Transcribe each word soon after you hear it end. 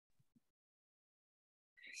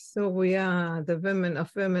So we are the women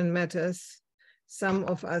of Women Matters. Some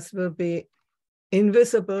of us will be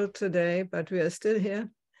invisible today, but we are still here.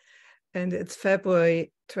 And it's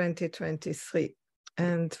February 2023.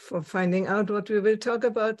 And for finding out what we will talk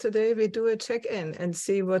about today, we do a check-in and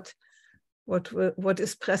see what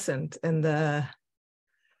is present in the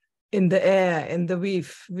air, in the we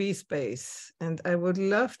space. And I would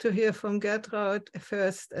love to hear from Gertraud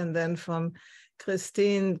first, and then from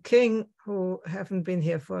Christine King, who haven't been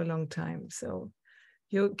here for a long time. So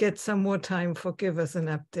you get some more time. Give us an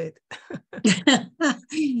update.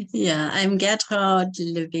 Yeah, I'm Gertraud,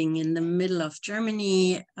 living in the middle of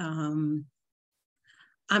Germany. I'm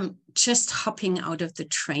just hopping out of the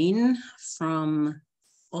train from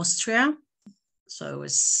Austria. So it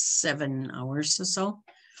was 7 hours or so.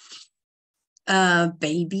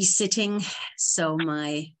 Babysitting. So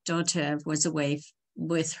my daughter was away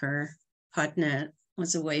with her partner,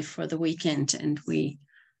 was away for the weekend, and we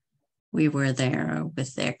were there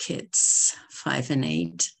with their kids, 5 and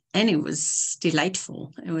 8, and it was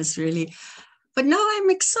delightful. It was really, but now I'm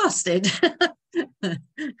exhausted.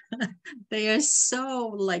 They are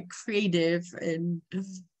so creative, and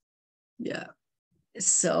yeah.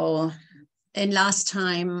 So, and last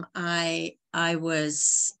time I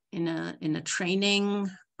was in a training.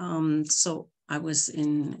 So I was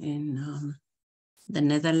in the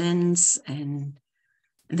Netherlands, and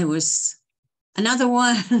there was another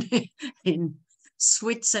one in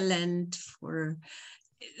Switzerland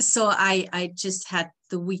so I just had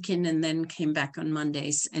the weekend and then came back on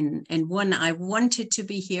Mondays, and one I wanted to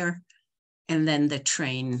be here, and then the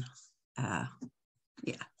train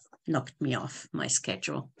knocked me off my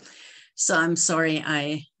schedule. So I'm sorry,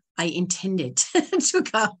 I intended to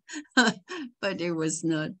go, but it was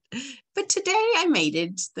not. But today I made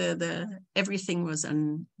it. The everything was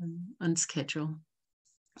on schedule.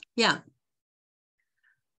 Yeah.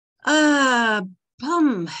 I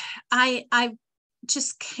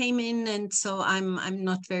just came in, and so I'm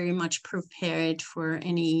not very much prepared for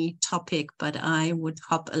any topic, but I would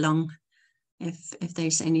hop along if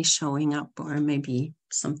there's any showing up, or maybe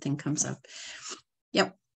something comes up.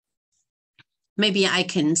 Yep. Maybe I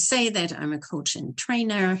can say that I'm a coach and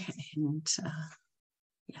trainer, and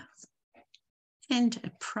and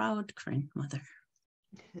a proud grandmother.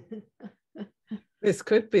 This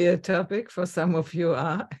could be a topic for some of you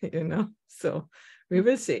so we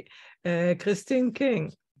will see. Christine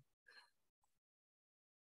King.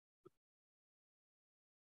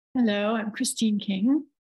 Hello, I'm Christine King.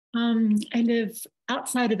 I live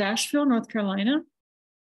outside of Asheville, North Carolina,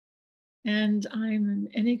 and I'm an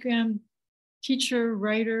Enneagram teacher,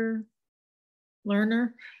 writer,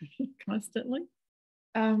 learner, constantly.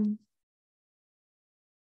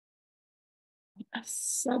 A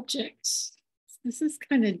subject. This is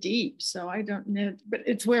kind of deep, so I don't know, but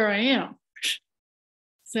it's where I am.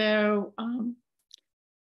 So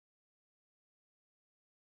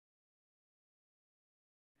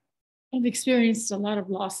I've experienced a lot of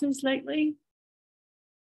losses lately,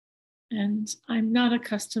 and I'm not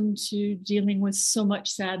accustomed to dealing with so much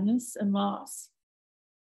sadness and loss.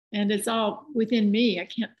 And it's all within me. I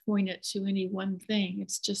can't point it to any one thing.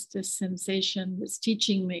 It's just this sensation that's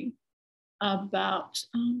teaching me about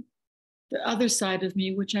the other side of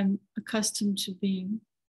me, which I'm accustomed to being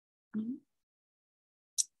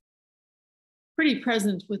pretty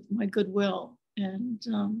present with my goodwill and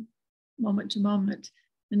moment to moment.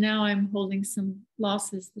 And now I'm holding some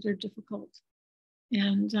losses that are difficult.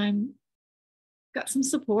 And I'm got some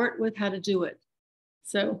support with how to do it.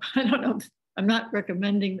 So I don't know, I'm not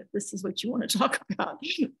recommending that this is what you want to talk about,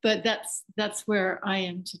 but that's where I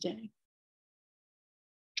am today.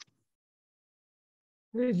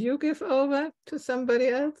 Will you give over to somebody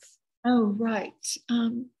else? Oh, right.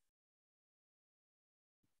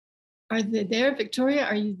 Are they there? Victoria,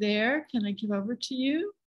 are you there? Can I give over to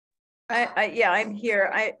you? Yeah, I'm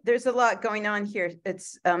here. There's a lot going on here.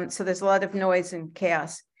 It's so there's a lot of noise and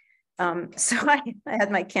chaos. So I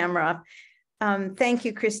had my camera off. Thank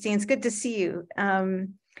you, Christine. It's good to see you. And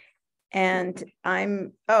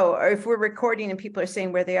or if we're recording and people are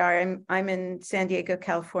saying where they are, I'm in San Diego,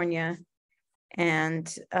 California,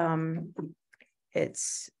 and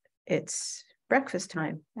it's breakfast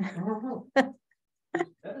time.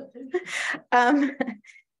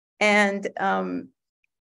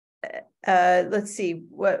 Let's see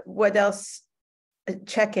what else.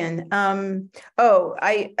 Check in. I'm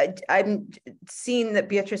seeing that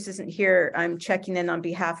Beatrice isn't here. I'm checking in on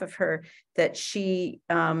behalf of her that she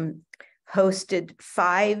hosted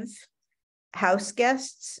 5 house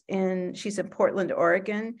guests she's in Portland,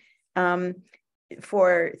 Oregon,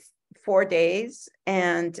 for 4 days,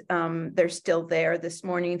 and they're still there this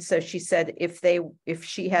morning. So she said if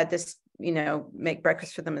she had to, you know, make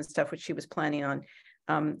breakfast for them and stuff, which she was planning on,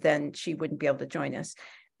 then she wouldn't be able to join us.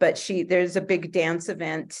 But there's a big dance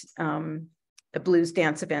event, a blues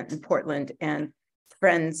dance event in Portland, and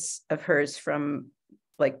friends of hers from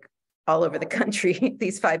like all over the country.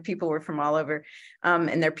 These 5 people were from all over,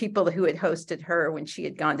 and they're people who had hosted her when she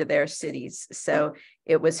had gone to their cities. So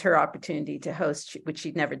it was her opportunity to host, which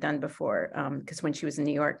she'd never done before, because when she was in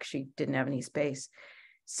New York, she didn't have any space.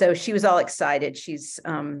 So she was all excited. She's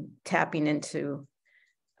tapping into,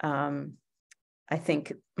 I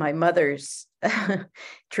think, my mother's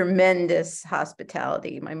tremendous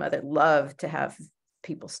hospitality. My mother loved to have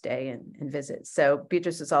people stay and visit. So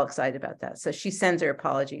Beatrice was all excited about that. So she sends her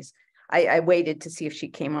apologies. I waited to see if she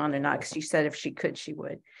came on or not, because she said if she could, she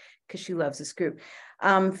would, because she loves this group.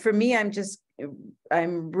 For me, I'm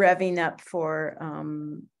revving up for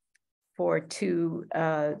 2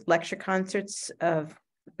 lecture concerts of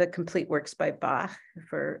the complete works by Bach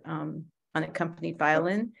for unaccompanied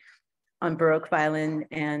violin, on Baroque violin.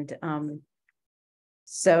 And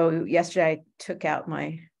so yesterday I took out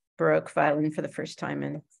my Baroque violin for the first time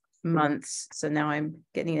in months. So now I'm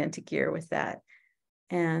getting into gear with that.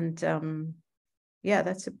 And yeah,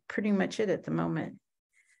 that's pretty much it at the moment.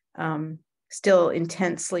 Still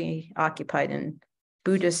intensely occupied in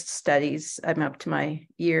Buddhist studies. I'm up to my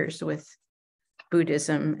ears with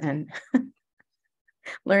Buddhism and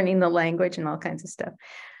learning the language and all kinds of stuff.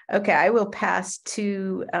 Okay, I will pass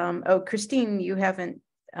to, Christine, you haven't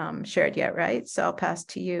shared yet, right? So I'll pass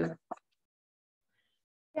to you.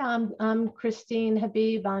 Yeah, I'm Christine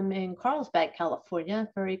Habib. I'm in Carlsbad, California,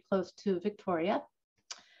 very close to Victoria.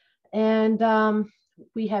 And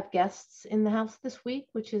we have guests in the house this week,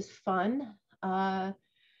 which is fun.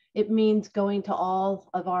 It means going to all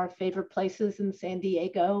of our favorite places in San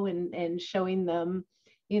Diego and showing them,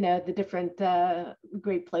 you know, the different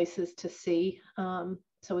great places to see.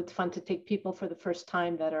 So it's fun to take people for the first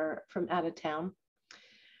time that are from out of town.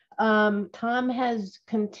 Tom has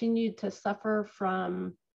continued to suffer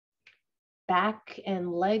from back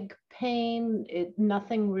and leg pain.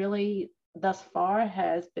 Nothing really thus far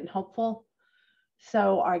has been helpful.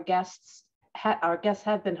 So our guests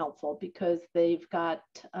have been helpful, because they've got,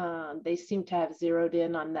 they seem to have zeroed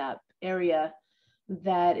in on that area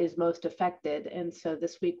that is most affected. And so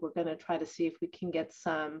this week we're going to try to see if we can get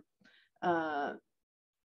some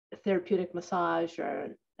therapeutic massage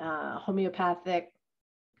or homeopathic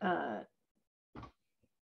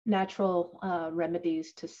natural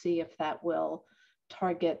remedies to see if that will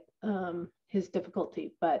target his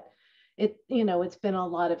difficulty. But it's been a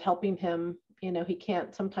lot of helping him. You know, he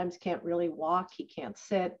sometimes can't really walk, he can't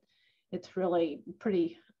sit. It's really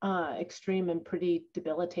pretty extreme and pretty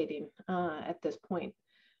debilitating at this point.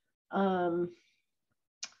 So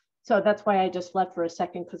that's why I just left for a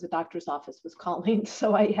second, because the doctor's office was calling.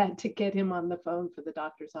 So I had to get him on the phone for the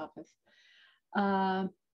doctor's office.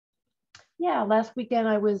 Yeah, last weekend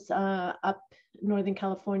I was up in Northern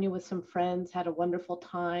California with some friends, had a wonderful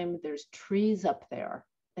time. There's trees up there.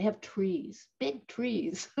 They have trees, big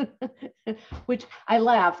trees, which I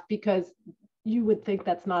laugh because you would think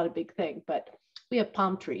that's not a big thing, but we have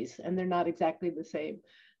palm trees and they're not exactly the same.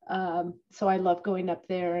 So I love going up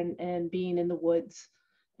there and being in the woods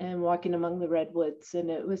and walking among the redwoods. And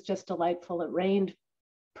it was just delightful. It rained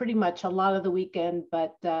pretty much a lot of the weekend,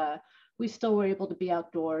 but we still were able to be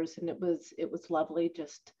outdoors, and it was lovely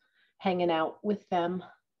just hanging out with them.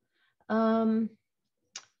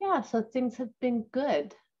 Yeah, so things have been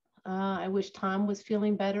good. I wish Tom was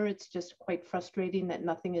feeling better. It's just quite frustrating that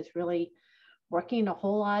nothing is really working a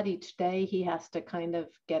whole lot each day. He has to kind of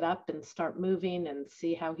get up and start moving and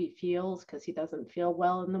see how he feels, because he doesn't feel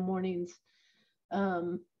well in the mornings.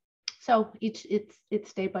 So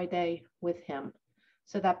it's day by day with him.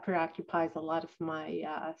 So that preoccupies a lot of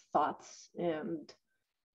my thoughts and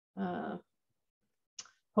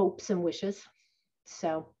hopes and wishes.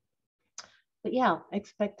 So, but yeah,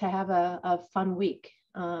 expect to have a fun week.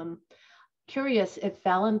 Curious if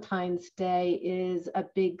Valentine's Day is a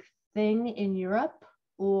big thing in Europe,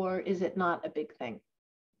 or is it not a big thing?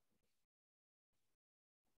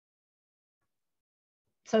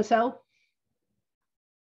 So?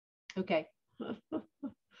 Okay.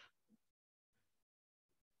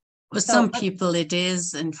 For some people it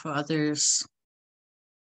is, and for others,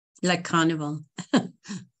 like Carnival.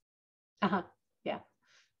 Yeah.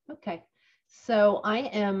 Okay. So I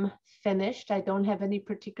am finished. I don't have any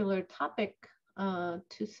particular topic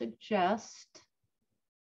to suggest.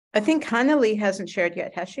 I think Hanali hasn't shared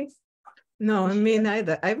yet, has she? No, me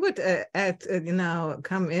neither. I would add,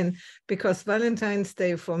 come in, because Valentine's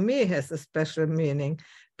Day for me has a special meaning,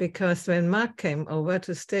 because when Mark came over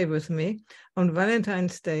to stay with me on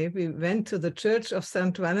Valentine's Day, we went to the Church of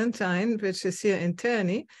St. Valentine, which is here in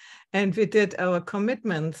Terni, and we did our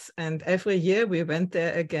commitments. And every year we went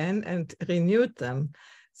there again and renewed them.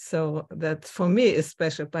 So that for me is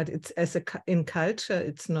special, but it's in culture,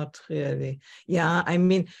 it's not really. Yeah, I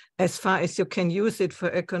mean, as far as you can use it for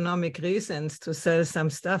economic reasons to sell some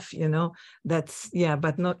stuff, that's, yeah,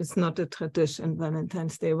 but it's not a tradition,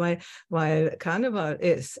 Valentine's Day, while Carnival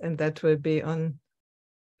is, and that will be on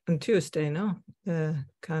Tuesday, no?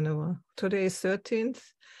 Carnival. Today is 13th,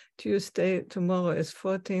 Tuesday, tomorrow is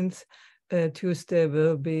 14th, Tuesday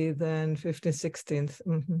will be then 15th, 16th.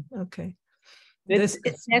 Okay.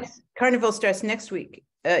 It's next, Carnival starts next week,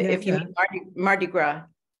 if you mean Mardi Gras.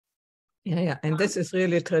 Yeah, and this is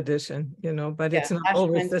really tradition, but it's not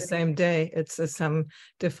always the same day. It's some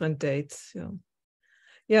different dates.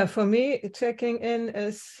 Yeah, for me, checking in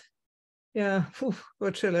is,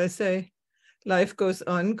 what shall I say? Life goes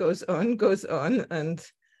on, goes on, goes on. And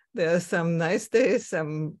there are some nice days,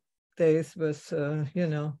 some days with, a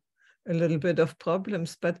little bit of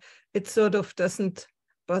problems, but it sort of doesn't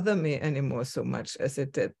bother me anymore so much as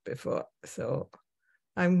it did before. So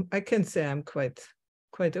I can say I'm quite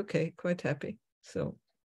okay, quite happy. So,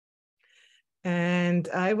 and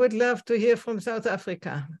I would love to hear from South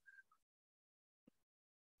Africa.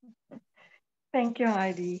 Thank you,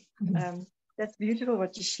 Heidi. That's beautiful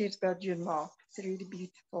what you shared about you and Mark. It's really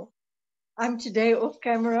beautiful. I'm today off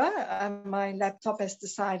camera. My laptop has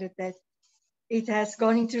decided that it has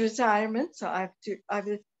gone into retirement, so I have to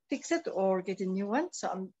either fix it or get a new one. So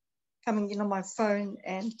I'm coming in on my phone,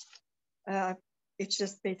 and it's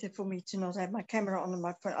just better for me to not have my camera on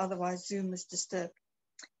my phone, otherwise Zoom is disturbed.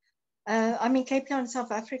 I'm in Cape Town,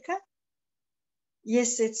 South Africa.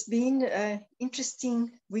 Yes, it's been an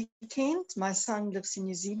interesting weekend. My son lives in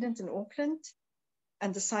New Zealand, in Auckland,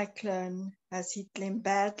 and the cyclone has hit them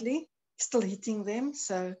badly, still hitting them.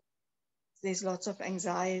 So there's lots of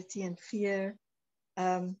anxiety and fear.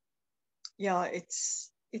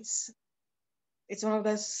 It's one of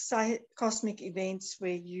those cosmic events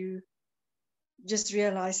where you just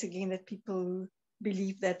realize again that people who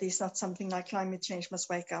believe that there's not something like climate change must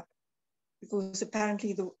wake up, because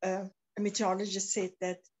apparently a meteorologist said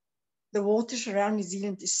that the waters around New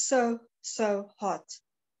Zealand is so hot,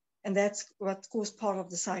 and that's what caused part of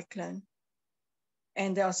the cyclone,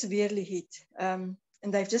 and they are severely hit.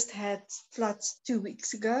 And they've just had floods 2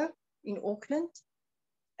 weeks ago in Auckland,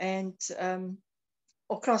 and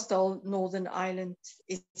across the whole Northern Island,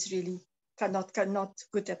 it's really not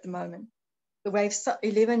good at the moment. The waves,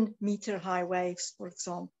 11-meter high waves, for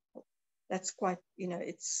example, that's quite,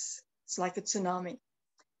 it's like a tsunami.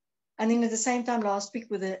 And then at the same time, last week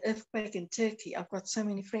with the earthquake in Turkey, I've got so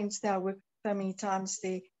many friends there. I worked so many times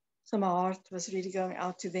there. So my heart was really going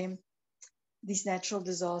out to them. These natural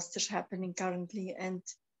disasters happening currently. And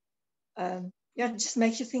it just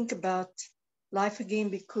makes you think about life again,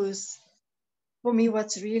 because for me,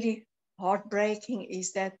 what's really heartbreaking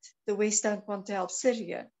is that the West don't want to help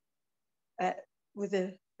Syria with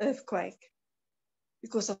the earthquake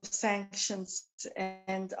because of sanctions.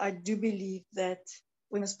 And I do believe that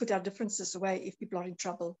we must put our differences away if people are in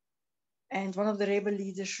trouble. And one of the rebel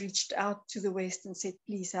leaders reached out to the West and said,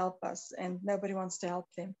 please help us. And nobody wants to help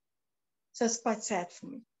them. So it's quite sad for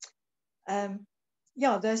me.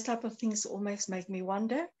 Those type of things almost make me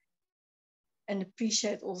wonder and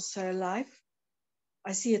appreciate also life.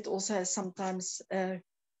 I see it also as sometimes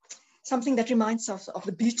something that reminds us of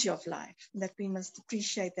the beauty of life, that we must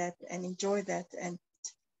appreciate that and enjoy that and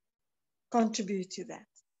contribute to that.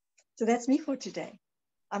 So that's me for today.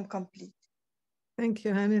 I'm complete. Thank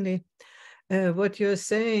you, Hanneli. What you're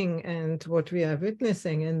saying and what we are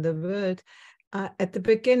witnessing in the world, at the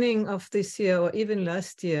beginning of this year or even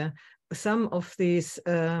last year, some of these,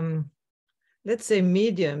 let's say,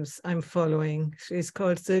 mediums I'm following, she's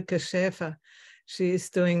called Silke Schäfer. She is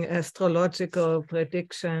doing astrological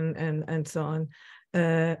prediction and so on.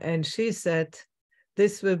 And she said,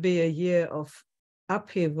 this will be a year of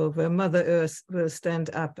upheaval where Mother Earth will stand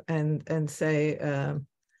up and say,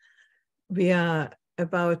 we are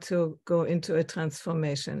about to go into a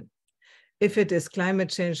transformation. If it is climate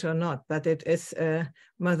change or not, but it is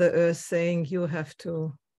Mother Earth saying you have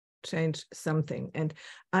to change something. And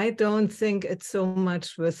I don't think it's so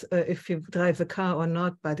much with if you drive a car or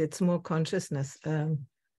not, but it's more consciousness,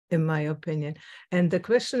 in my opinion. And the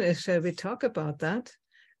question is, shall we talk about that?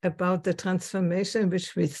 About the transformation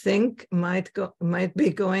which we think might be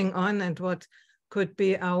going on, and what could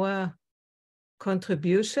be our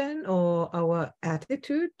contribution or our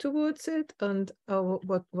attitude towards it, and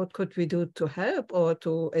what could we do to help or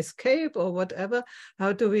to escape or whatever?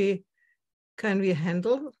 How can we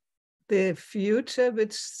handle the future,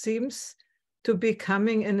 which seems to be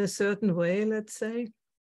coming in a certain way, let's say?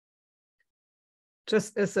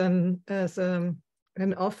 Just as an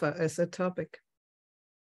offer, as a topic.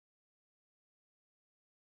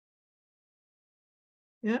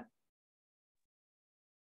 Yeah.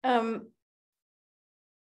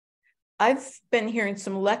 I've been hearing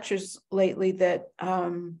some lectures lately that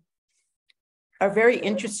are very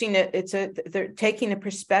interesting. They're taking a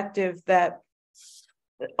perspective that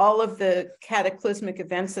all of the cataclysmic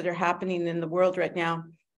events that are happening in the world right now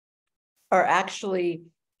are actually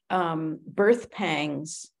birth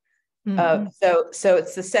pangs. Mm-hmm. So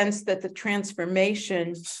it's the sense that the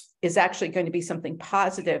transformation is actually going to be something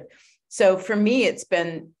positive. So for me, it's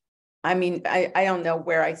been, I mean, I don't know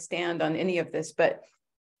where I stand on any of this, but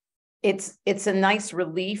it's a nice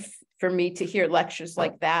relief for me to hear lectures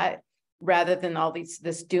like that, rather than all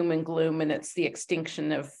this doom and gloom, and it's the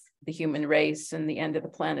extinction of the human race and the end of the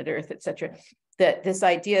planet Earth, et cetera. That this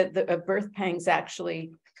idea of birth pangs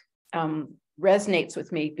actually resonates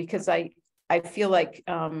with me, because I feel like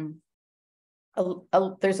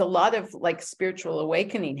there's a lot of like spiritual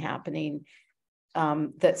awakening happening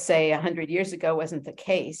that, say, 100 years ago wasn't the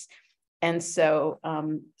case. And so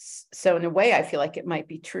in a way, I feel like it might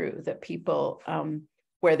be true that people,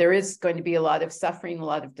 where there is going to be a lot of suffering, a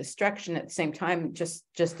lot of destruction, at the same time, just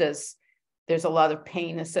as there's a lot of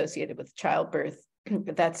pain associated with childbirth,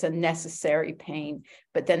 that's a necessary pain,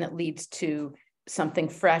 but then it leads to something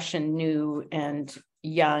fresh and new and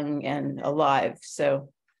young and alive. So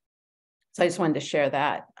I just wanted to share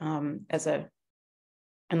that as an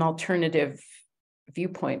alternative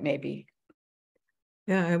viewpoint, maybe.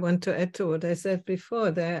 Yeah, I want to add to what I said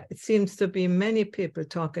before. There it seems to be many people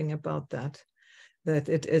talking about that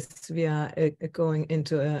it is, we are going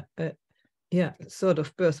into a sort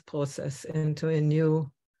of birth process into a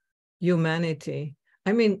new humanity.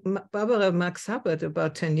 I mean, Barbara Max Hubbard,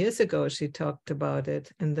 about 10 years ago, she talked about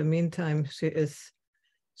it. In the meantime, she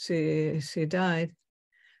died.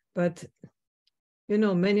 But, you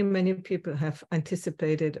know, many people have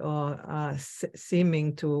anticipated or are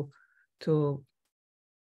seeming to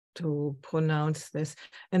pronounce this.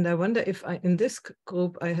 And I wonder if in this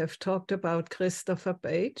group, I have talked about Christopher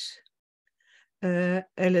Page,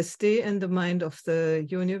 LSD and the Mind of the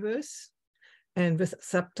Universe, and with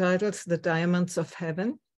subtitles, The Diamonds of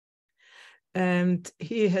Heaven. And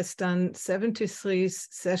he has done 73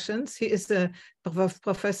 sessions. He is a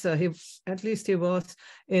professor. He was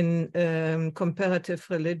in comparative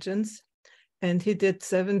religions. And he did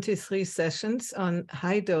 73 sessions on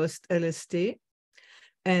high-dosed LSD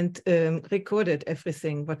and recorded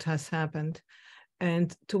everything what has happened.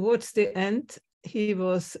 And towards the end, he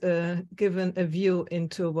was given a view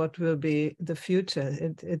into what will be the future.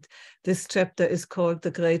 This chapter is called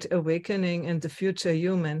The Great Awakening and the Future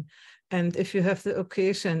Human. And if you have the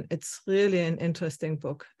occasion, it's really an interesting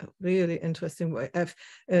book, really interesting. I have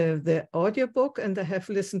the audiobook, and I have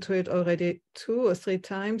listened to it already 2 or 3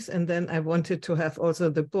 times. And then I wanted to have also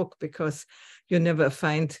the book, because you never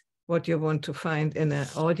find what you want to find in an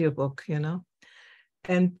audiobook, you know.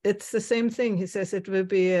 And it's the same thing. He says it will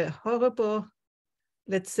be a horrible,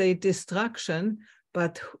 let's say, destruction,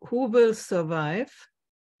 but who will survive?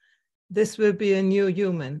 This will be a new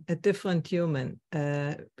human, a different human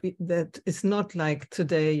that is not like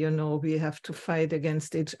today, you know, we have to fight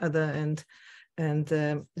against each other and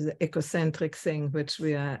the ecocentric thing which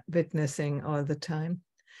we are witnessing all the time.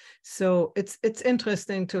 So it's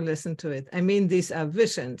interesting to listen to it. I mean, these are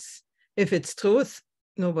visions. If it's truth,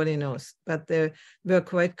 nobody knows, but they were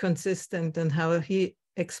quite consistent in how he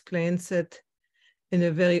explains it in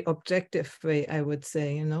a very objective way, I would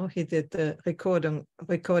say. You know, he did the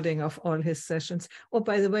recording of all his sessions. Oh,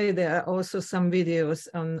 by the way, there are also some videos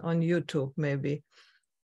on YouTube, maybe.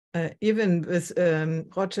 Even with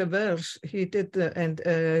Roger Welch, he did, and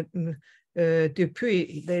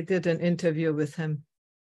Dupuy, they did an interview with him.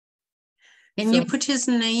 Can you put his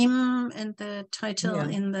name and the title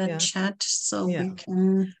in the chat so we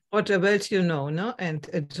can... Roger Welch, you know, no? And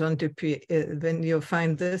John Dupuy, when you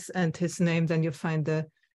find this and his name, then you find the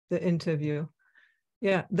interview.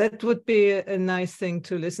 Yeah, that would be a nice thing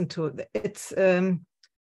to listen to. It's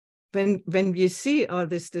when we see all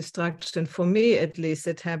this destruction, for me at least,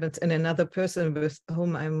 it happens, and another person with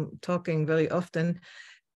whom I'm talking very often,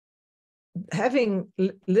 having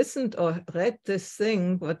listened or read this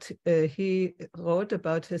thing, what he wrote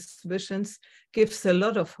about his visions, gives a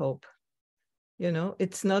lot of hope. You know,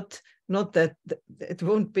 it's not that it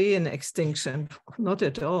won't be an extinction, not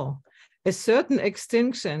at all. A certain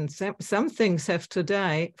extinction, some things have to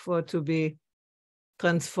die for to be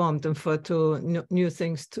transformed and for new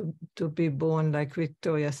things to be born, like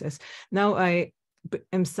Victoria says. Now I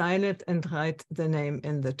am silent and write the name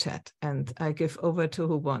in the chat, and I give over to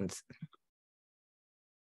who wants.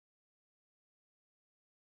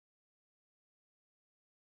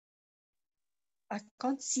 I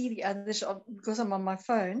can't see the others because I'm on my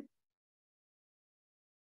phone.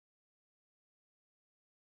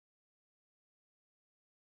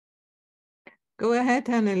 Go ahead,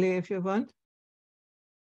 Hanneli, if you want.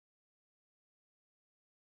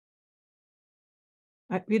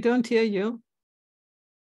 We don't hear you.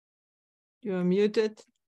 You're muted.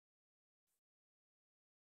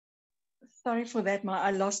 Sorry for that.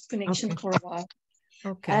 I lost connection for a while.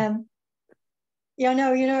 Okay. Yeah,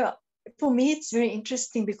 no, you know, for me, it's very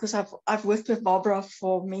interesting because I've worked with Barbara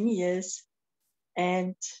for many years,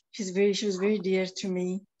 and she was very dear to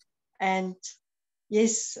me. And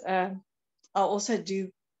yes, I also do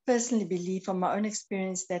personally believe from my own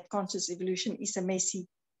experience that conscious evolution is a messy,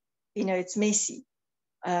 you know, it's messy,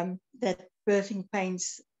 that birthing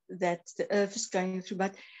pains that the earth is going through.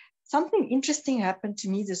 But something interesting happened to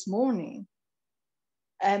me this morning.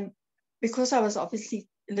 Because I was obviously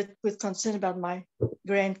a little bit concerned about my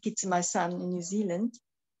grandkids and my son in New Zealand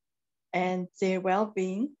and their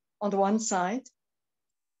well-being on the one side,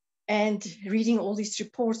 and reading all these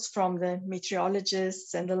reports from the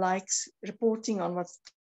meteorologists and the likes reporting on what's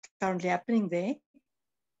currently happening there.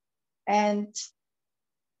 And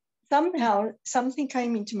somehow something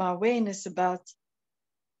came into my awareness about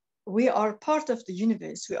we are part of the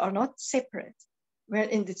universe. We are not separate.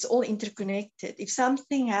 And it's all interconnected. If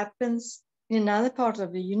something happens in another part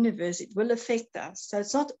of the universe, it will affect us. So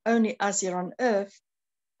it's not only us here on Earth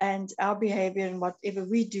and our behavior and whatever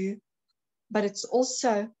we do, but it's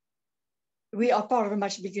also, we are part of a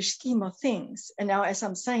much bigger scheme of things. And now, as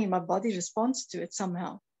I'm saying, my body responds to it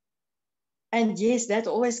somehow. And yes, that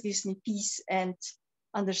always gives me peace and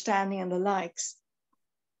understanding and the likes.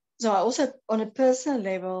 So I also, on a personal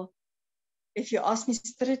level, if you ask me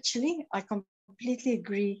spiritually, I completely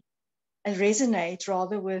agree and resonate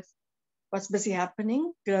rather with what's busy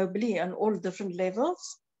happening globally on all different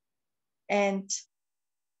levels. And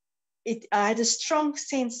I had a strong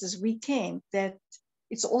sense this weekend that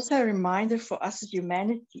it's also a reminder for us as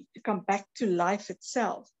humanity to come back to life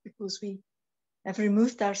itself, because we have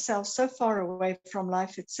removed ourselves so far away from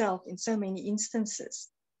life itself in so many instances.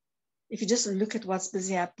 If you just look at what's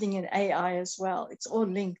busy happening in AI as well, it's all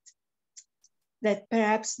linked. That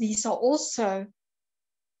perhaps these are also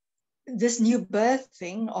this new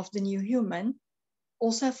birthing of the new human,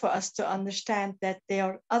 also for us to understand that there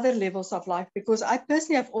are other levels of life. Because I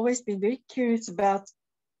personally have always been very curious about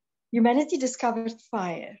humanity discovered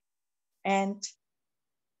fire, and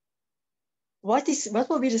what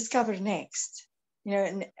will we discover next? You know,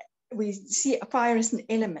 and we see fire as an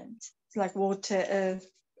element. It's like water, earth,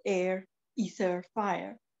 air, ether,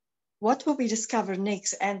 fire. What will we discover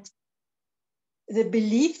next? And the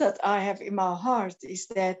belief that I have in my heart is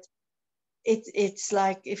that it's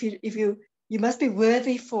like if you must be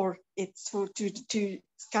worthy for it, to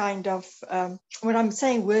kind of when I'm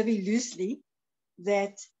saying worthy loosely,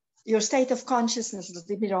 that your state of consciousness,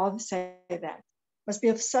 let me rather say that, must be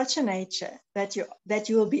of such a nature that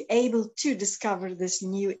you will be able to discover this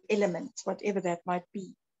new element, whatever that might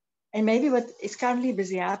be. And maybe what is currently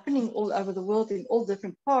busy happening all over the world in all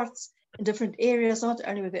different parts, in different areas, not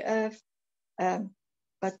only with the earth,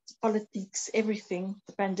 but politics, everything,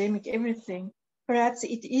 the pandemic, everything. Perhaps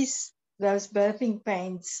it is those birthing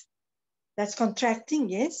pains that's contracting,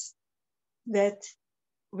 yes, that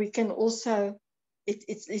we can also,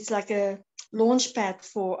 it's like a launch pad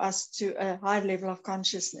for us to a higher level of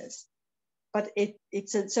consciousness. But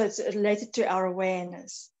it's related to our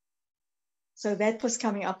awareness. So that was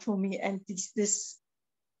coming up for me. And this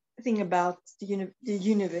thing about the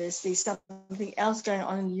universe, there's something else going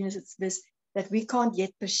on in the universe, this that we can't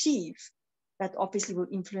yet perceive, that obviously will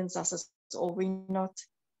influence us as all. We're not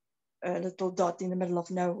a little dot in the middle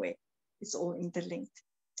of nowhere. It's all interlinked.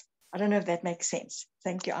 I don't know if that makes sense.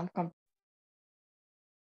 Thank you.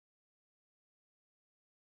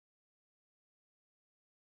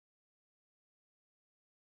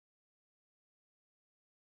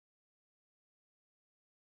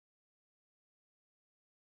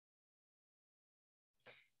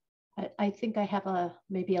 I think I have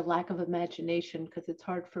maybe a lack of imagination, because it's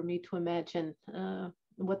hard for me to imagine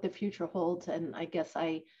what the future holds. And I guess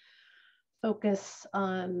I focus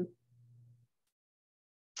on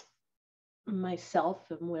myself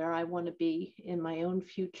and where I want to be in my own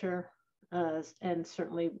future, and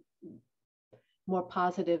certainly more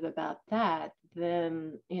positive about that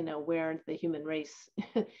than, you know, where the human race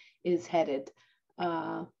is headed.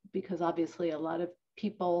 Because obviously a lot of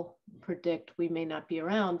people predict we may not be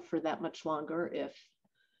around for that much longer if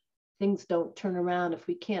things don't turn around. If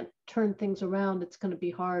we can't turn things around, it's going to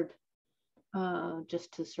be hard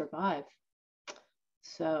just to survive.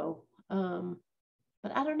 So,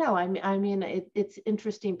 but I don't know. I mean, it's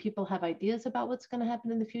interesting. People have ideas about what's going to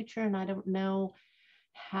happen in the future, and I don't know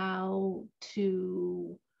how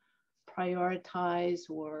to prioritize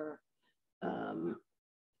or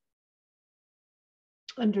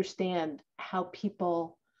understand how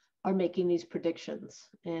people are making these predictions,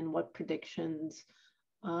 and what predictions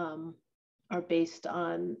are based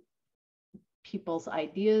on people's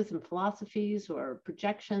ideas and philosophies or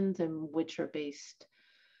projections, and which are based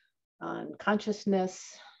on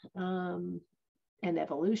consciousness and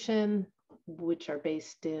evolution, which are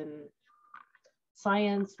based in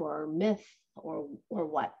science or myth or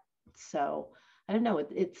what. So I don't know,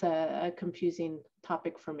 it's a confusing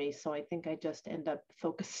topic for me. So I think I just end up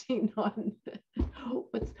focusing on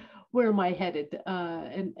where am I headed,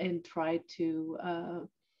 and try to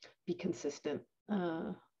be consistent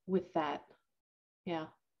with that. Yeah,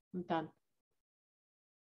 I'm done.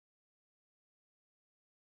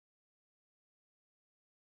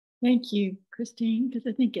 Thank you, Christine, because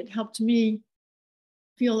I think it helped me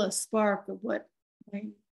feel a spark of what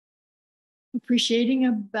I'm appreciating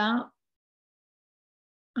about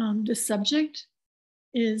this subject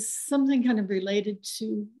is something kind of related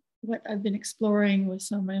to what I've been exploring with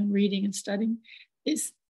some of my own reading and studying,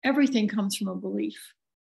 is everything comes from a belief.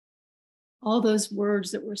 All those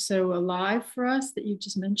words that were so alive for us that you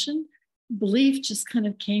just mentioned, belief just kind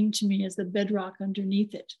of came to me as the bedrock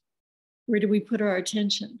underneath it. Where do we put our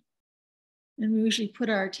attention? And we usually put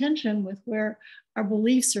our attention with where our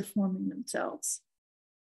beliefs are forming themselves.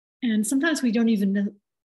 And sometimes we don't even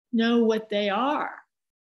know what they are.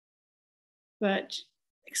 But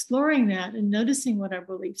exploring that and noticing what our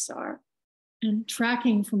beliefs are and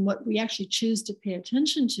tracking from what we actually choose to pay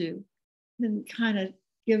attention to, then kind of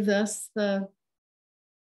gives us the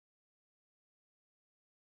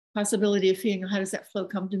possibility of feeling, how does that flow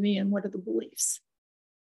come to me and what are the beliefs?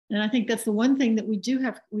 And I think that's the one thing that we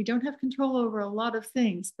don't have control over a lot of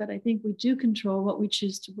things, but I think we do control what we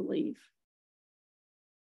choose to believe.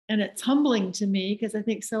 And it's humbling to me because I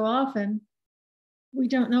think so often we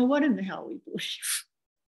don't know what in the hell we believe.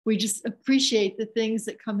 We just appreciate the things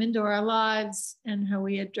that come into our lives and how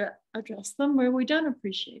we address them where we don't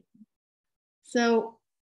appreciate them. So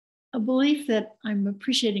a belief that I'm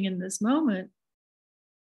appreciating in this moment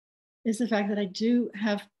is the fact that I do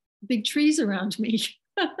have big trees around me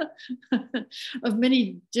of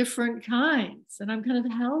many different kinds, and I'm kind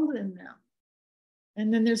of held in them.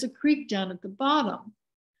 And then there's a creek down at the bottom.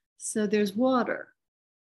 So there's water.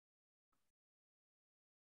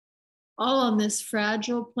 All on this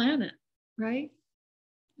fragile planet, right?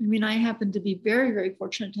 I mean, I happen to be very, very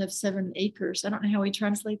fortunate to have 7 acres. I don't know how we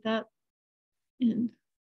translate that in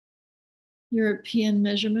European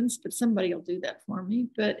measurements, but somebody will do that for me.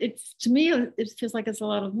 But it's, to me, it feels like it's a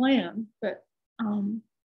lot of land. But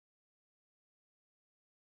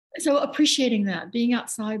so appreciating that, being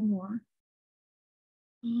outside more.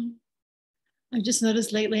 I just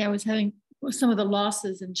noticed lately I was having some of the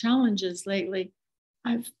losses and challenges lately.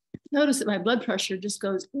 I've noticed that my blood pressure just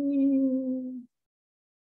goes way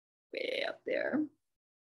up there.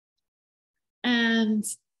 And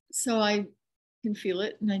so I can feel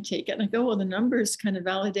it and I take it and I go, well, the numbers kind of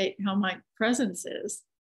validate how my presence is.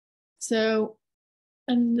 So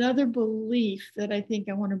another belief that I think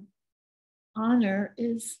I want to honor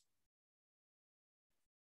is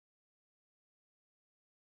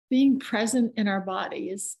being present in our body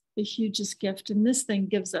is the hugest gift. And this thing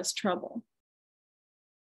gives us trouble.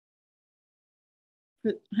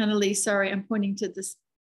 But Hannah-Lee, sorry, I'm pointing to this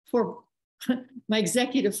for my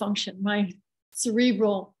executive function, my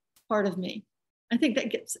cerebral part of me. I think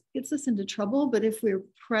that gets us into trouble, but if we're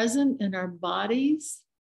present in our bodies,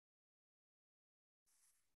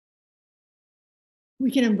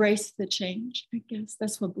 we can embrace the change, I guess.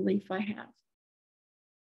 That's what belief I have.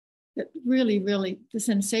 That really, really, the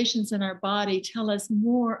sensations in our body tell us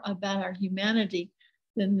more about our humanity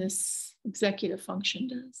than this executive function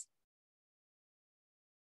does.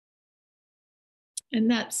 And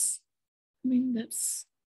that's, I mean,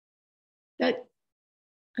 that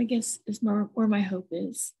I guess is more where my hope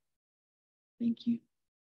is. Thank you.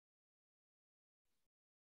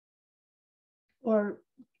 Or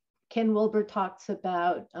Ken Wilber talks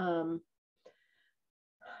about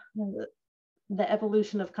the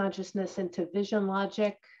evolution of consciousness into vision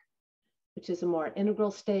logic, which is a more integral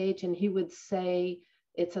stage. And he would say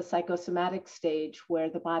it's a psychosomatic stage where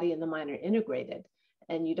the body and the mind are integrated.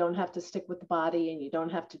 And you don't have to stick with the body and you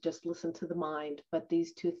don't have to just listen to the mind, but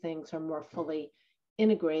these two things are more fully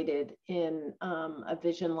integrated in a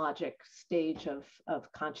vision logic stage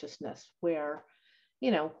of consciousness where,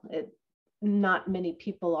 not many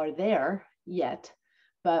people are there yet,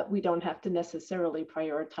 but we don't have to necessarily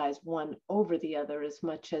prioritize one over the other as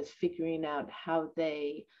much as figuring out how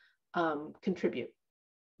they contribute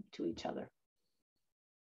to each other.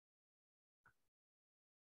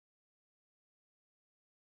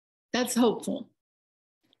 That's hopeful.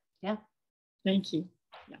 Yeah. Thank you.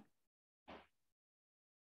 Yeah.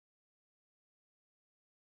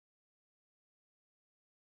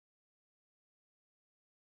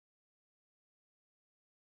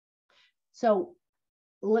 So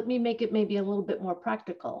let me make it maybe a little bit more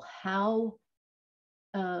practical. How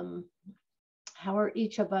are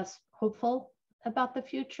each of us hopeful about the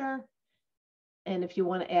future? And if you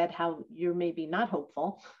want to add how you're maybe not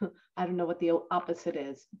hopeful, I don't know what the opposite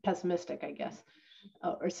is, pessimistic, I guess,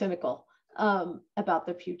 or cynical about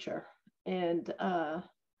the future. And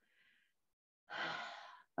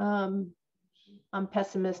I'm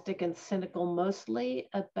pessimistic and cynical mostly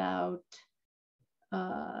about,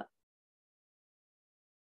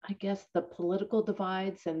 I guess, the political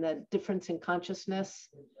divides and the difference in consciousness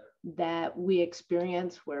that we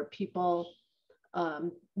experience where people,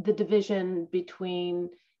 the division between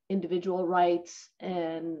individual rights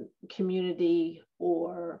and community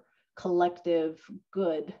or collective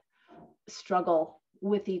good struggle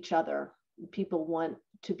with each other. People want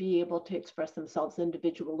to be able to express themselves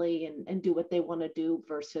individually and do what they want to do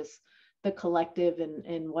versus the collective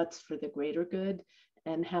and what's for the greater good,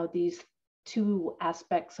 and how these two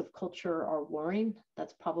aspects of culture are warring.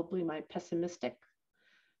 That's probably my pessimistic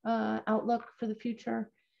outlook for the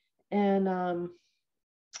future. And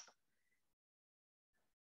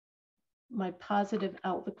my positive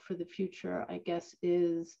outlook for the future, I guess,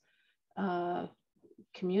 is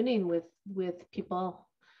communing with people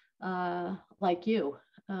like you,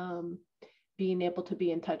 being able to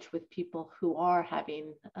be in touch with people who are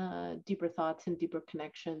having deeper thoughts and deeper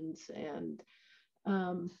connections, and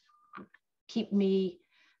keep me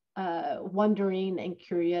wondering and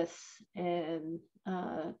curious and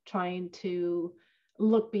trying to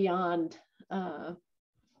look beyond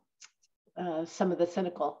some of the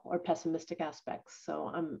cynical or pessimistic aspects.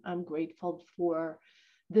 So I'm grateful for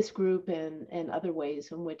this group and other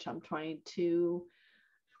ways in which I'm trying to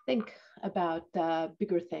think about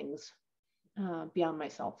bigger things beyond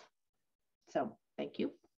myself. So thank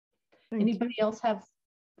you. Anybody else have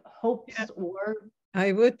hopes? Yeah. Or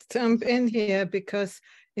I would jump in here because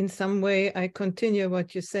in some way I continue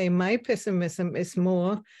what you say. My pessimism is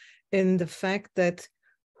more in the fact that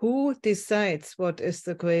who decides what is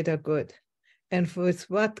the greater good and with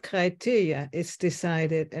what criteria is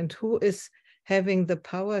decided and who is having the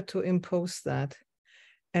power to impose that.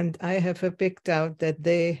 And I have a big doubt that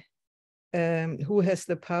they, who has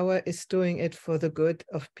the power is doing it for the good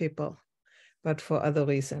of people, but for other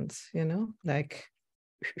reasons, like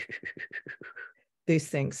these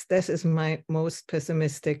things. This is my most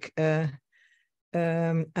pessimistic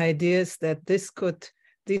ideas, that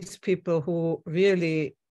these people who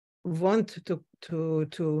really want who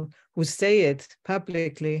say it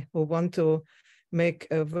publicly, who want to make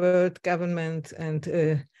a world government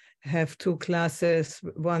and have two classes,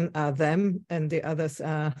 one are them and the others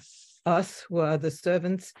are us, who are the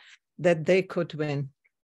servants, that they could win.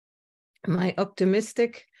 My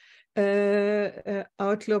optimistic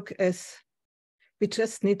outlook is we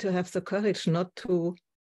just need to have the courage not to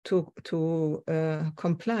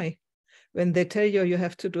comply. When they tell you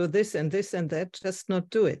have to do this and this and that, just not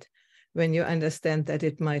do it. When you understand that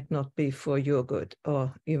it might not be for your good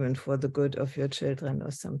or even for the good of your children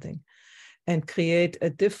or something, and create a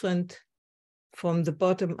different, from the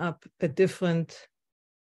bottom up, a different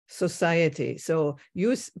society. So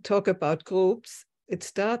you talk about groups. It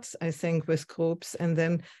starts, I think, with groups and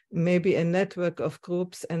then maybe a network of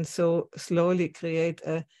groups, and so slowly create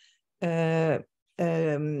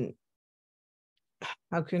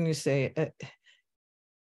how can you say,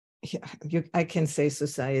 I can say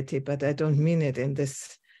society, but I don't mean it in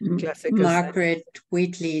this classical Margaret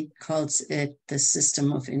Wheatley calls it the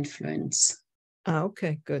system of influence.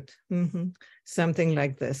 Okay, good. Something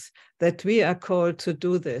like this, that we are called to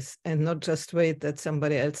do this and not just wait that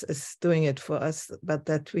somebody else is doing it for us, but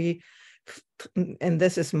that we and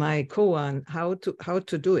this is my koan, how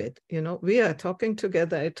to do it. You know, we are talking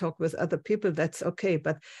together, I talk with other people, that's okay,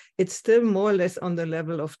 but it's still more or less on the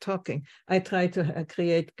level of talking. I try to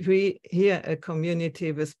create here a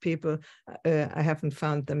community with people. I haven't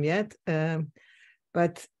found them yet,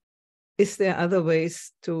 but is there other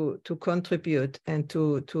ways to contribute and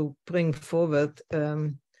to bring forward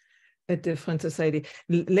a different society?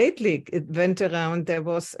 Lately, it went around, there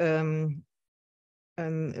was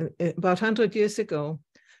about 100 years ago,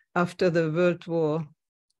 after the World War,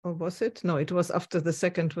 or was it? No, it was after the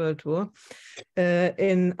Second World War.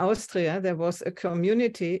 In Austria, there was a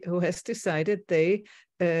community who has decided they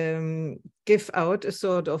give out a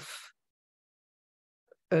sort of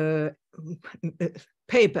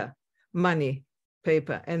money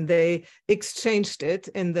paper, and they exchanged it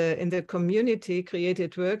in the community,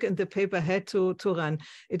 created work, and the paper had to run.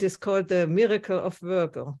 It is called the Miracle of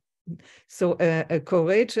Virgil. So a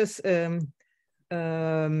courageous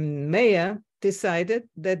mayor decided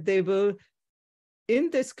that they will,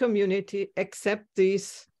 in this community, accept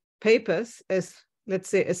these papers as, let's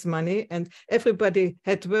say, as money, and everybody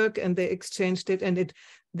had work and they exchanged it, and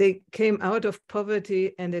they came out of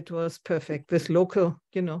poverty, and it was perfect with local,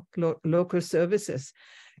 you know, local services.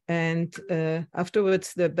 And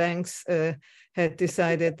afterwards, the banks had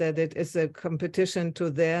decided that it is a competition to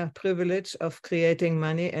their privilege of creating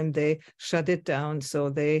money, and they shut it down. So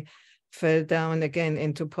they fell down again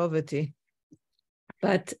into poverty.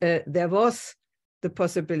 But there was the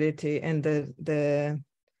possibility and the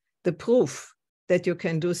proof that you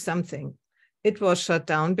can do something. It was shut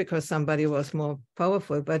down because somebody was more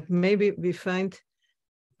powerful, but maybe we find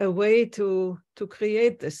a way to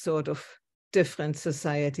create this sort of different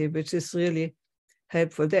society, which is really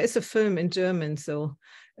helpful. There is a film in German, so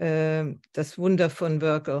Das Wunder von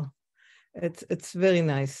Virgil. It's very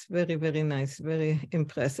nice, very, very nice, very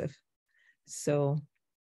impressive. So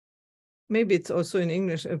maybe it's also in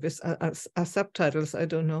English with subtitles, I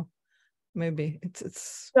don't know. Maybe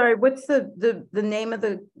it's Sorry, what's the name of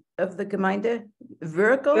the Gemeinde?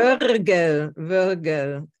 Virgil?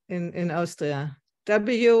 Virgil in Austria.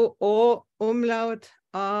 W-O umlaut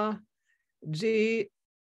R-G.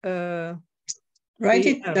 Write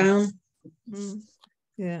it down.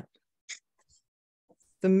 Yeah.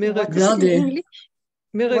 The miracle. What is it in English?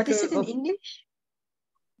 Miracle what is it in English?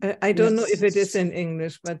 I don't know if it is in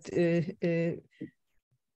English, but the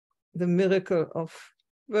miracle of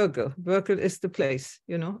Virgil. Virgil is the place,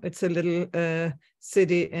 you know. It's a little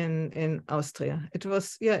city in Austria. It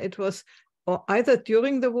was or either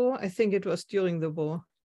during the war, I think it was during the war,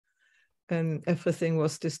 and everything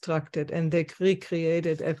was destructed, and they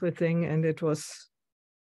recreated everything, and it was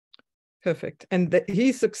perfect. And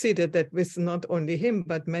he succeeded that with not only him,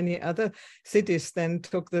 but many other cities then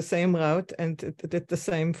took the same route and did the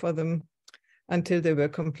same for them until they were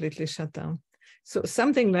completely shut down. So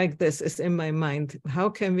something like this is in my mind. How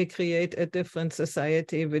can we create a different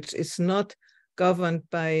society which is not governed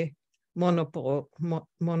by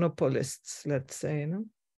monopolists, let's say, you know?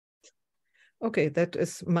 Okay, that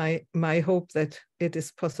is my hope, that it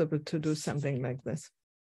is possible to do something like this.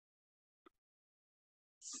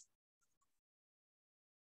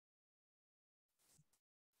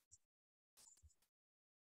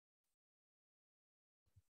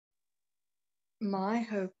 My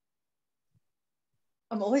hope,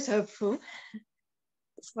 I'm always hopeful,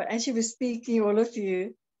 but as you were speaking, all of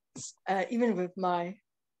you, even with my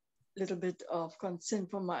little bit of concern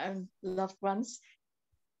for my own loved ones,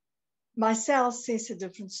 my cells says a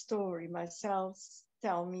different story. My cells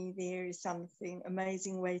tell me there is something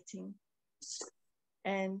amazing waiting.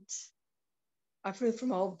 And I feel from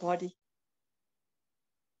my whole body.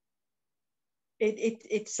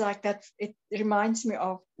 It's like that. It reminds me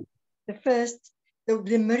of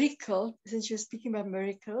the miracle, since you're speaking about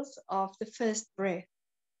miracles, of the first breath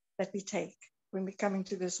that we take when we come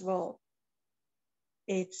into this world.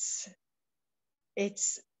 It's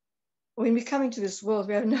when we come into this world,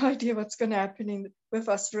 we have no idea what's going to happen with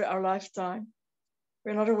us through our lifetime.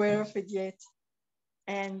 We're not aware of it yet.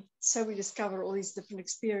 And so we discover all these different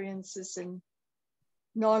experiences and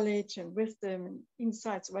knowledge and wisdom and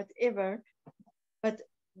insights, whatever. But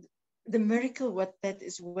the miracle, what that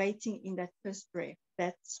is waiting in that first breath,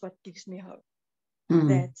 that's what gives me hope.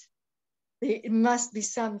 That it must be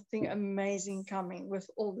something amazing coming with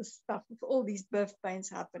all this stuff, with all these birth pains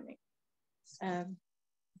happening.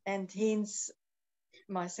 And hence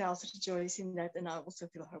my cells rejoice in that, and I also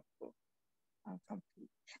feel hopeful. I'm complete.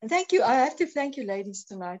 And thank you. I have to thank you ladies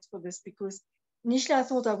tonight for this, because initially I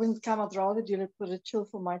thought I wouldn't come. I'd rather do it for the chill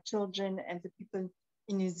for my children and the people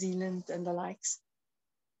in New Zealand and the likes.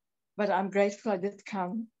 But I'm grateful I did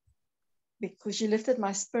come. because you lifted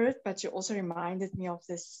my spirit, but you also reminded me of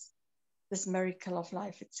this miracle of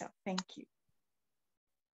life itself. Thank you.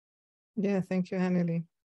 Yeah, thank you, Hanneli.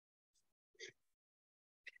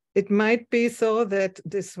 It might be so that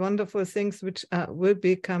these wonderful things which will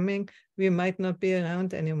be coming, we might not be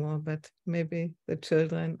around anymore, but maybe the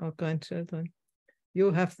children or grandchildren.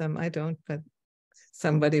 You have them, I don't, but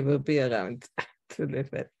somebody will be around to live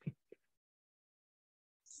it.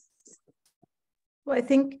 Well, I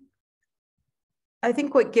think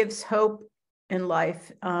what gives hope in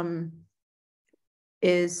life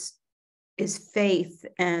is faith.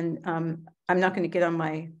 And I'm not going to get on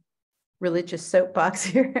my religious soapbox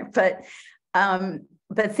here, but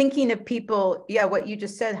thinking of people, yeah, what you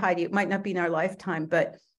just said, Heidi, it might not be in our lifetime,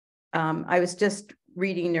 but I was just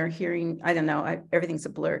reading or hearing, I don't know, everything's a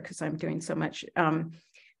blur because I'm doing so much.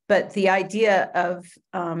 But the idea of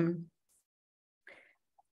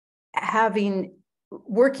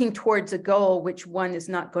working towards a goal which one is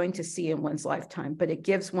not going to see in one's lifetime, but it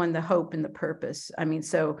gives one the hope and the purpose. I mean,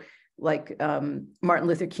 so like Martin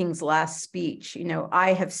Luther King's last speech,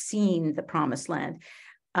 I have seen the promised land.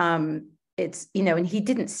 It's, and he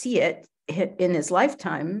didn't see it in his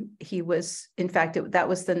lifetime. He was, in fact, that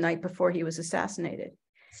was the night before he was assassinated,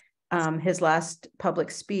 his last public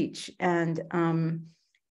speech. And,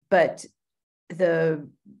 but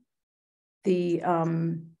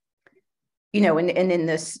and in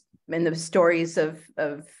the stories of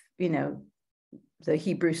the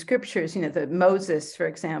Hebrew scriptures, the Moses, for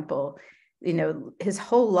example, his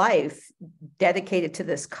whole life dedicated to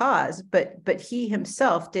this cause, but he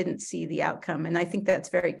himself didn't see the outcome. And I think that's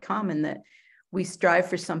very common, that we strive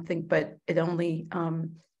for something, but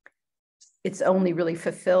it's only really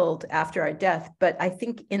fulfilled after our death. But I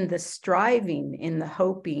think in the striving, in the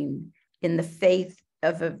hoping, in the faith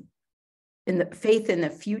in a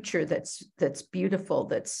future that's beautiful,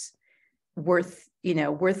 that's worth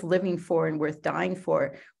living for and worth dying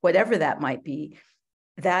for, whatever that might be,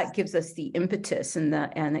 that gives us the impetus and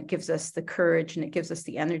it gives us the courage and it gives us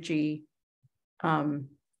the energy to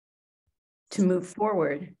move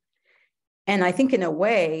forward. And I think in a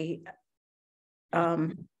way,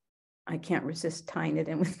 I can't resist tying it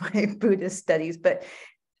in with my Buddhist studies, but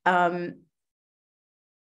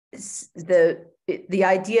the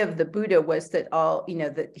idea of the Buddha was that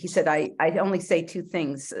that he said, I only say two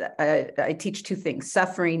things. I teach two things: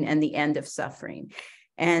 suffering and the end of suffering.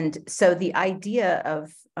 And so the idea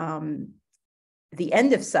of the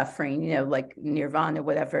end of suffering, like nirvana,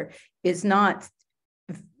 whatever, is not,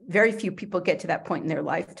 very few people get to that point in their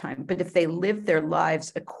lifetime. But if they live their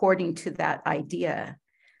lives according to that idea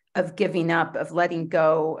of giving up, of letting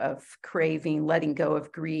go of craving, letting go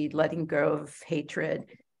of greed, letting go of hatred,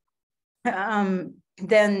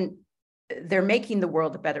 then they're making the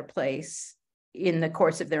world a better place in the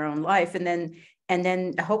course of their own life. And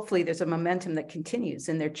then hopefully there's a momentum that continues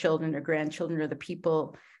in their children or grandchildren or the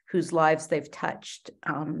people whose lives they've touched.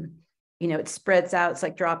 It spreads out. It's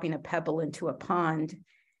like dropping a pebble into a pond.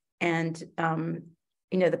 And,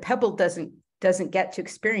 the pebble doesn't get to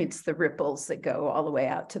experience the ripples that go all the way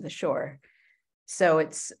out to the shore. So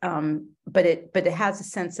it's, but it has a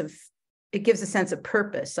sense of, it gives a sense of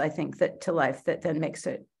purpose, I think, that to life, that then makes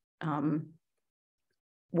it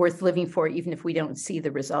worth living for, even if we don't see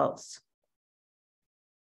the results.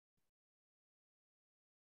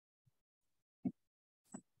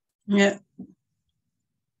 Yeah,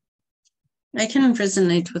 I can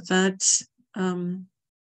resonate with that.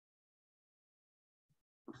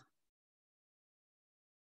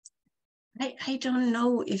 I don't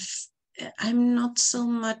know if I'm not so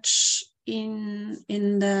much in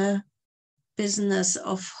the business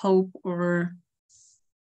of hope or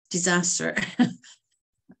disaster.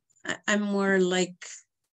 I'm more like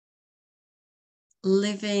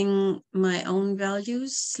living my own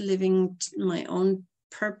values, living my own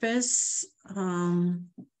purpose,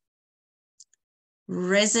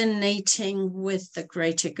 resonating with the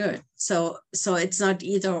greater good. So it's not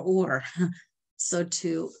either or. So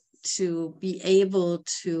to be able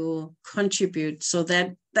to contribute, so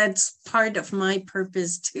that's part of my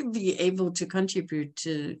purpose, to be able to contribute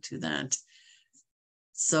to that.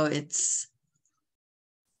 So it's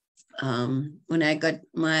when I got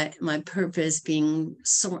my purpose being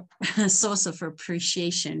a source of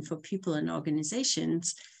appreciation for people and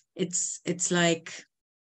organizations, it's like,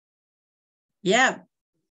 yeah,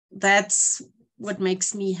 that's what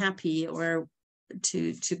makes me happy, or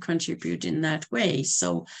to contribute in that way.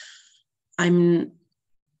 So I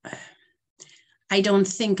don't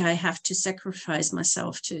think I have to sacrifice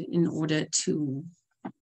myself in order to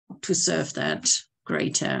serve that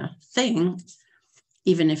greater thing,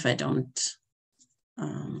 even if I don't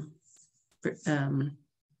I'm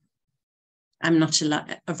not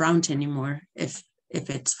around anymore if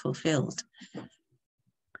it's fulfilled.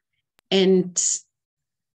 And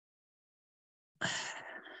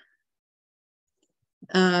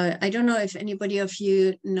I don't know if anybody of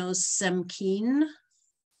you knows Sam Keen,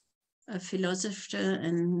 a philosopher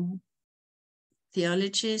and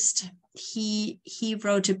theologist. He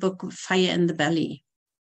wrote a book, Fire in the Belly,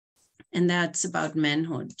 and that's about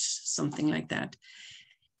manhood, something like that.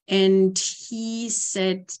 And he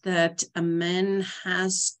said that a man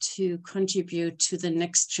has to contribute to the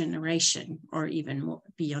next generation, or even more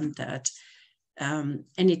beyond that. And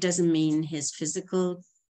it doesn't mean his physical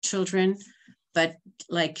children, but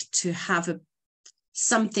like to have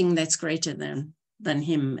something that's greater than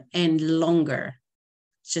him and longer,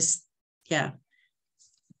 just, yeah,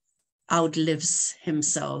 outlives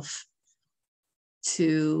himself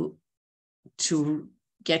to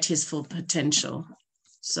get his full potential.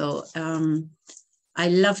 So I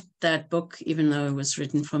loved that book, even though it was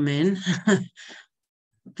written for men,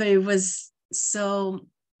 but it was so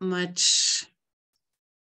much,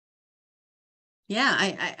 yeah,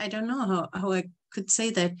 I don't know how I could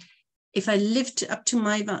say that. If I lived up to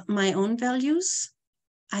my own values,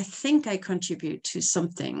 I think I contribute to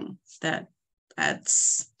something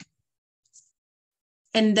that's,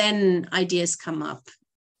 and then ideas come up,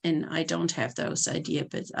 and I don't have those ideas,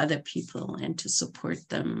 but other people, and to support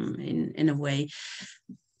them in a way.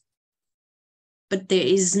 But there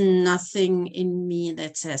is nothing in me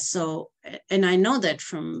that says so, and I know that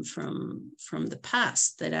from the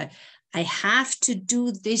past, that I have to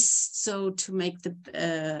do this so to make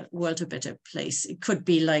the world a better place. It could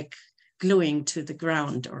be like gluing to the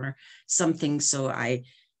ground or something. So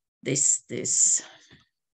this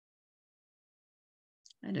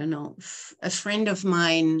I don't know. A friend of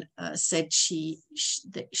mine said she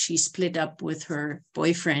split up with her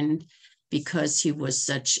boyfriend because he was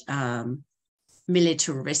such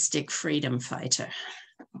militaristic freedom fighter.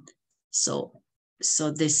 So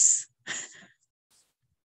this,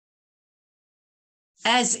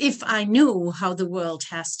 as if I knew how the world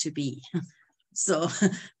has to be. So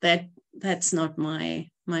that's not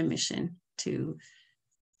my mission to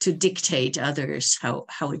dictate others how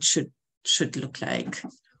it should look like.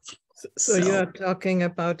 So you are talking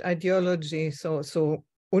about ideology, so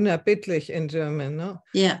unerbittlich in German, no?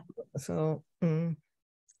 Yeah. So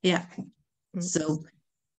yeah.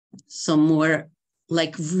 So more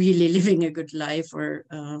like really living a good life, or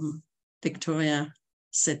Victoria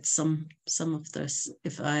said some of this,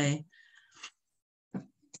 if I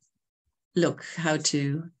look how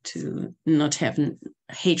to not have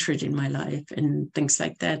hatred in my life and things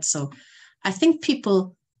like that. So I think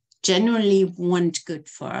people generally want good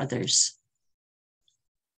for others.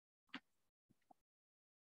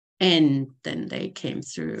 And then they came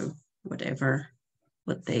through what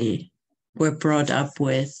they were brought up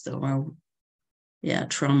with, or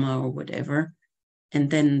trauma or whatever. And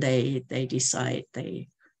then they decide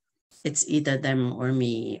it's either them or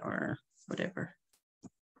me or whatever.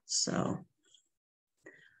 So,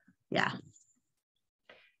 yeah.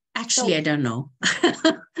 Actually, I don't know.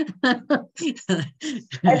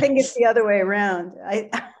 I think it's the other way around. I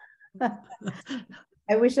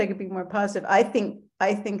wish I could be more positive. I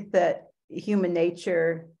think that human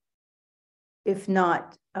nature, if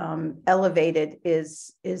not elevated,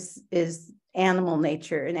 is animal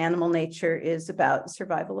nature, and animal nature is about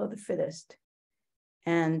survival of the fittest.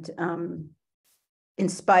 And in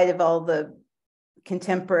spite of all the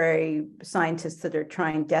contemporary scientists that are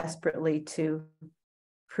trying desperately to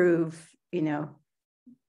prove,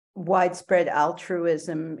 widespread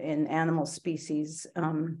altruism in animal species,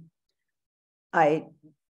 I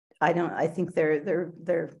think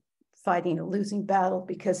they're fighting a losing battle,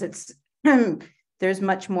 because it's there's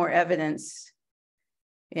much more evidence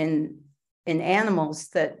in animals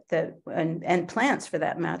and plants, for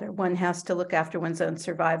that matter. One has to look after one's own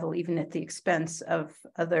survival, even at the expense of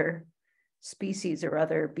other species or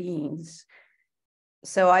other beings.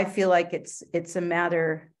 So I feel like it's a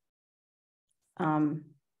matter, and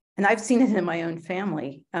I've seen it in my own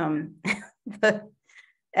family.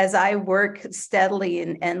 As I work steadily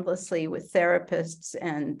and endlessly with therapists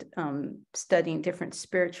and studying different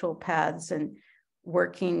spiritual paths and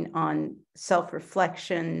working on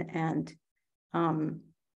self-reflection and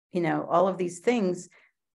all of these things,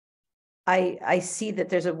 I see that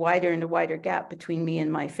there's a wider and a wider gap between me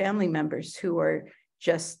and my family members, who are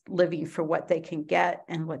just living for what they can get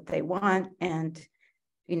and what they want. And,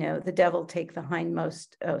 the devil take the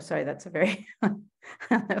hindmost. Oh, sorry, that's a very, I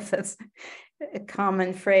don't know if that's a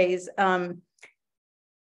common phrase,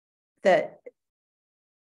 that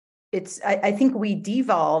I think we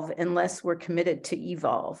devolve unless we're committed to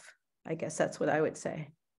evolve. I guess that's what I would say.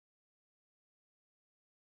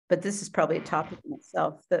 But this is probably a topic in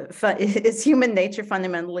itself. Is human nature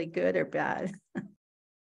fundamentally good or bad?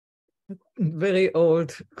 Very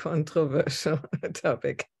old, controversial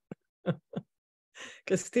topic.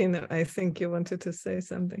 Christina, I think you wanted to say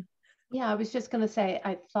something. Yeah, I was just going to say,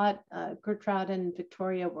 I thought Gertrude and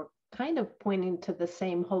Victoria were kind of pointing to the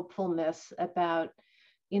same hopefulness about,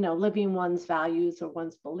 living one's values or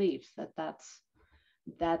one's beliefs,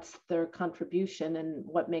 that's their contribution and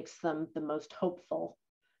what makes them the most hopeful.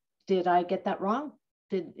 Did I get that wrong?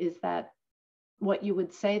 Is that what you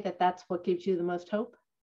would say, that's what gives you the most hope?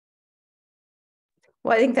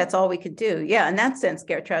 Well, I think that's all we could do. Yeah, in that sense,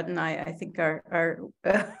 Gertrude and I think are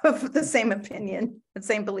of the same opinion, the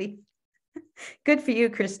same belief. Good for you,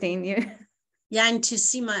 Christine. Yeah, and to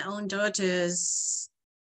see my own daughters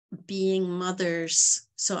being mothers,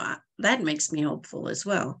 so that makes me hopeful as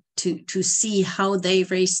well. To see how they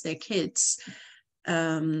raise their kids,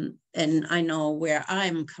 and I know where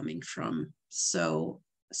I'm coming from. So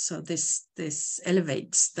this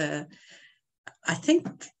elevates I think,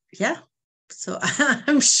 yeah. So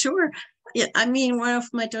I'm sure. Yeah, I mean, one of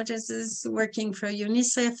my daughters is working for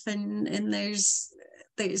UNICEF, and there's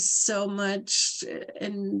so much,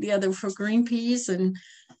 and the other for Greenpeace, and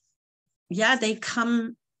yeah, they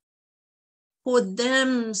come. For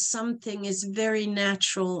them, something is very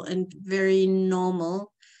natural and very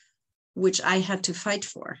normal, which I had to fight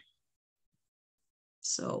for.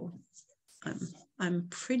 So I'm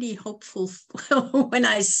pretty hopeful when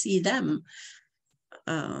I see them.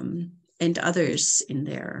 And others in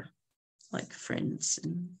there, like friends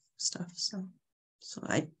and stuff. So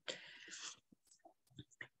I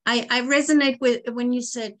resonate with when you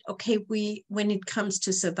said, okay, when it comes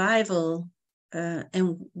to survival,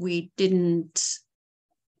 and we didn't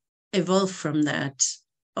evolve from that,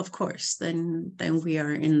 of course, then we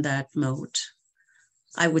are in that mode.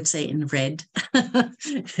 I would say in red.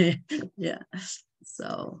 Yeah.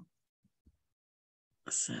 So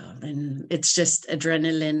then it's just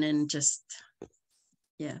adrenaline and just,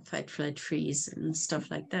 yeah, fight, flight, freeze and stuff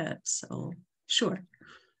like that. So sure.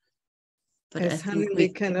 But As I think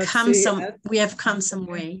we have come some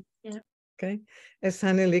way. Yeah. Okay. As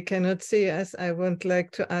Hanneli cannot see us, I would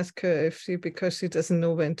like to ask her because she doesn't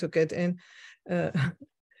know when to get in,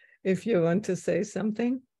 if you want to say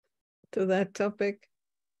something to that topic.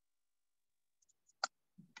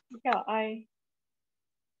 Yeah,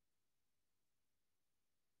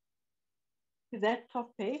 to that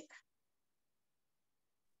topic,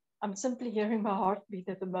 I'm simply hearing my heartbeat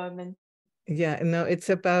at the moment. Yeah, no, it's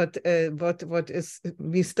about what is,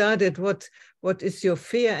 we started, what is your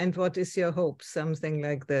fear and what is your hope, something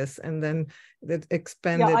like this, and then that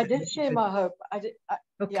expanded. Yeah, I did share my hope. Okay,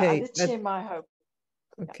 yeah, I did share my hope.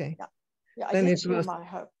 Okay. Yeah, I did share my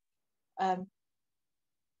hope.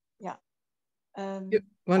 Yeah. You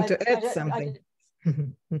want to add something?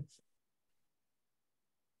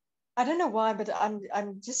 I don't know why, but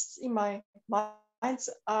I'm just in my mind's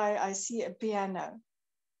eye, I see a piano.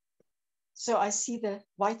 So I see the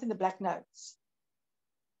white and the black notes.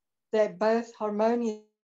 They both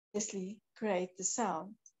harmoniously create the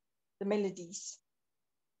sound, the melodies.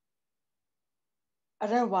 I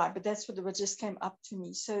don't know why, but that's what just came up to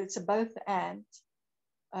me. So it's a both and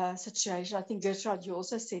situation. I think Gertrude, you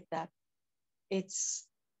also said that. It's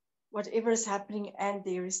whatever is happening, and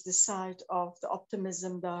there is the side of the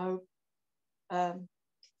optimism, the hope,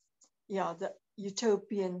 the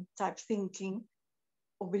utopian type thinking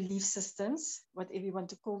or belief systems, whatever you want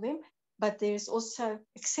to call them. But there's also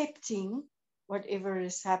accepting whatever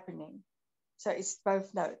is happening. So it's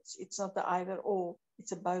both notes. It's not the either or,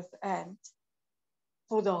 it's a both and.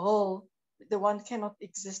 For the whole, the one cannot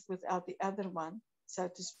exist without the other one, so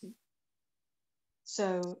to speak.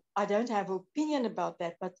 So I don't have an opinion about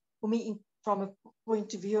that, but for me, from a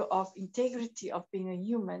point of view of integrity of being a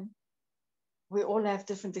human, we all have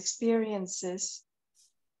different experiences,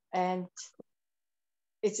 and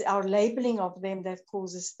it's our labeling of them that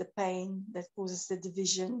causes the pain, that causes the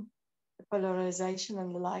division, the polarization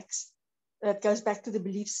and the likes. That goes back to the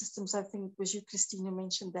belief systems. I think it was you, Christina,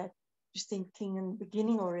 mentioned that, Christine King, in the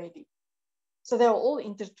beginning already. So they're all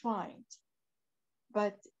intertwined.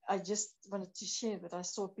 But I just wanted to share that I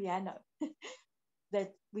saw piano,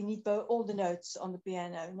 that we need all the notes on the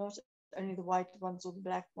piano, not only the white ones or the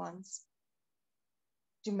black ones,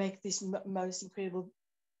 to make these most incredible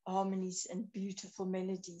harmonies and beautiful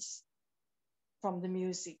melodies from the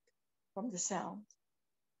music, from the sound.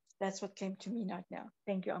 That's what came to me right now.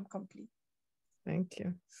 Thank you. I'm complete. Thank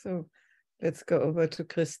you. So let's go over to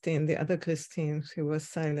Christine, the other Christine. She was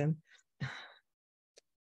silent.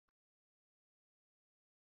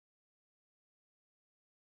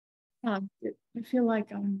 I feel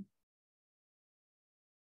like I'm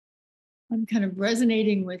kind of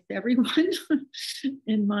resonating with everyone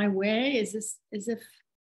in my way. Is this as if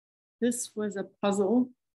this was a puzzle?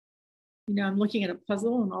 You know, I'm looking at a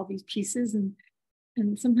puzzle and all these pieces, and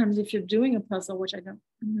sometimes if you're doing a puzzle, which I'm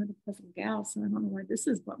not a puzzle gal, so I don't know why this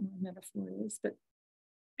is what my metaphor is, but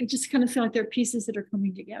I just kind of feel like there are pieces that are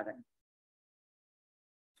coming together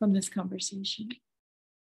from this conversation.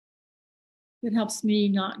 It helps me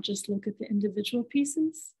not just look at the individual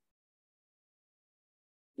pieces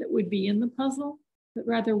that would be in the puzzle, but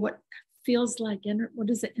rather what feels like, what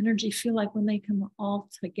does the energy feel like when they come all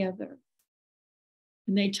together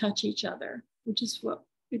and they touch each other, which is what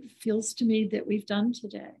it feels to me that we've done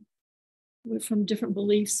today. We're from different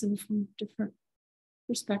beliefs and from different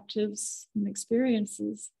perspectives and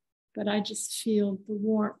experiences, but I just feel the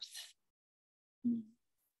warmth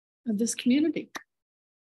of this community.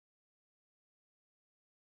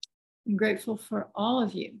 I'm grateful for all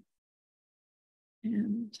of you.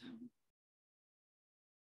 And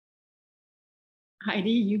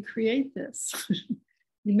Heidi, you create this.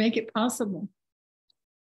 You make it possible.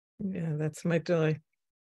 Yeah, that's my joy.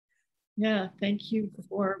 Yeah, thank you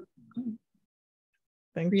for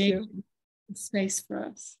creating a space for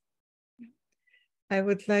us. I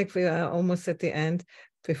would like, we are almost at the end,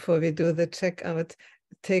 before we do the checkout,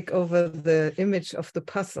 take over the image of the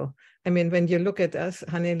puzzle. I mean, when you look at us,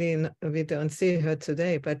 Hannelien, we don't see her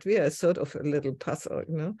today, but we are sort of a little puzzle,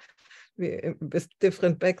 you know, with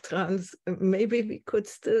different backgrounds. Maybe we could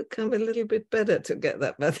still come a little bit better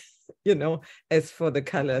together, but, you know, as for the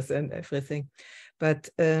colors and everything. But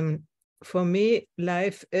for me,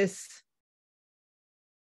 life is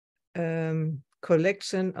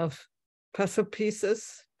collection of puzzle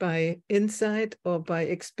pieces by insight or by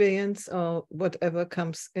experience or whatever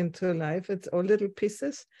comes into life. It's all little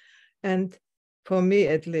pieces. And for me,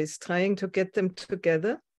 at least, trying to get them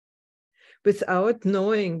together without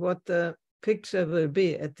knowing what the picture will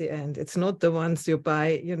be at the end. It's not the ones you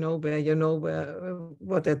buy, you know where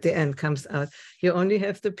what at the end comes out. You only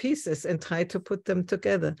have the pieces and try to put them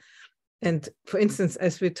together. And for instance,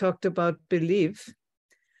 as we talked about belief,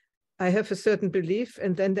 I have a certain belief,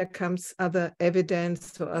 and then there comes other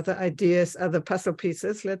evidence or other ideas, other puzzle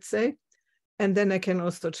pieces, let's say. And then I can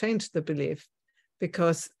also change the belief,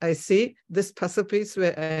 because I see this puzzle piece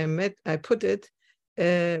where I put it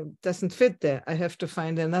doesn't fit there. I have to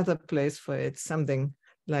find another place for it, something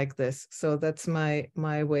like this. So that's my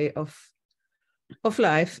way of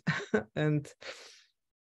life. And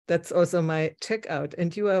that's also my checkout.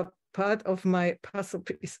 And you are part of my puzzle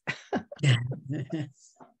piece.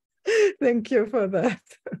 Thank you for that.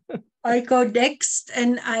 I go next,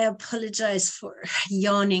 and I apologize for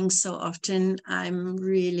yawning so often. I'm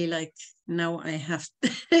really like, now I have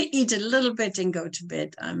to eat a little bit and go to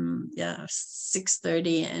bed. I'm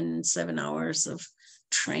 6:30 and 7 hours of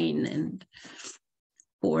train and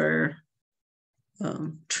 4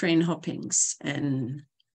 train hoppings. And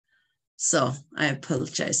so I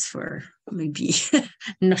apologize for maybe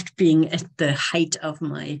not being at the height of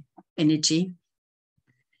my energy.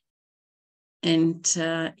 And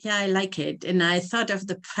I like it. And I thought of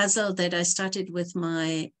the puzzle that I started with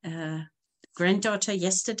my granddaughter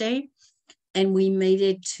yesterday, and we made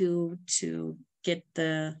it to get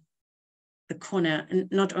the corner,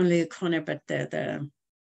 not only the corner, but the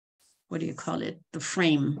what do you call it? The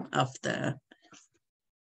frame of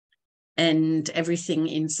and everything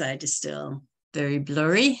inside is still very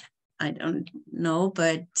blurry. I don't know,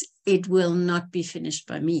 but it will not be finished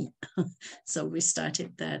by me. So we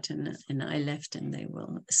started that, and I left, and they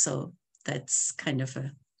will. So that's kind of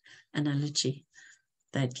an analogy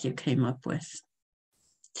that you came up with.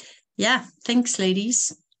 Yeah, thanks,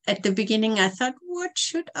 ladies. At the beginning, I thought, what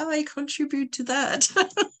should I contribute to that?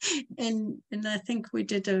 and I think we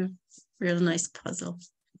did a real nice puzzle.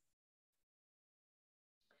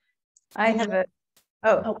 I have a,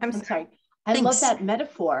 I'm sorry. I love that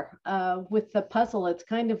metaphor with the puzzle. It's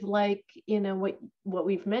kind of like, you know, what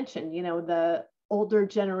we've mentioned, you know, the older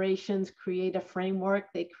generations create a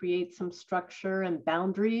framework, they create some structure and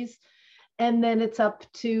boundaries, and then it's up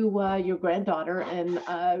to your granddaughter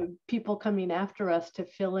and people coming after us to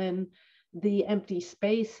fill in the empty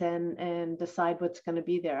space and decide what's going to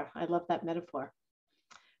be there. I love that metaphor.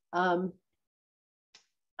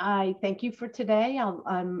 I thank you for today.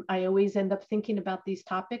 I always end up thinking about these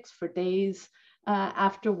topics for days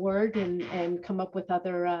afterward and come up with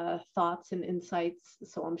other thoughts and insights.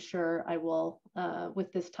 So I'm sure I will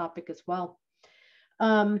with this topic as well.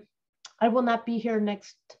 I will not be here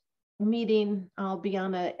next meeting. I'll be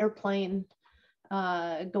on an airplane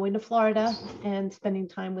going to Florida and spending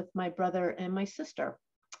time with my brother and my sister,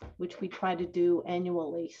 which we try to do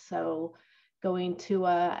annually. So going to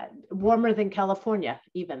warmer than California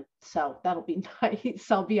even. So that'll be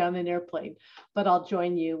nice. I'll be on an airplane, but I'll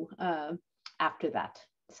join you after that.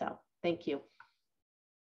 So thank you.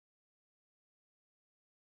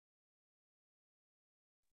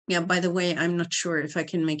 Yeah, by the way, I'm not sure if I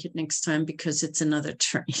can make it next time because it's another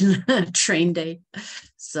train day.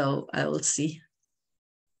 So I will see.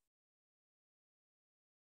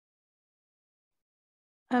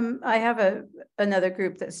 I have another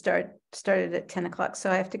group that started at 10 o'clock, so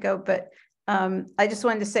I have to go. But I just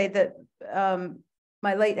wanted to say that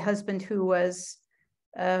my late husband, who was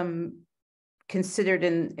considered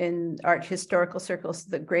in art historical circles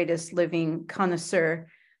the greatest living connoisseur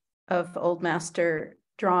of Old Master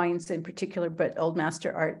drawings in particular, but Old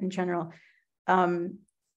Master art in general,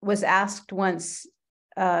 was asked once,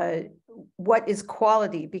 what is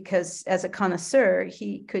quality? Because as a connoisseur,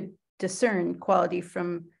 he could discern quality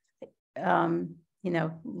from,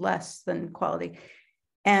 less than quality.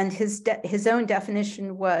 And his own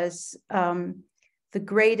definition was the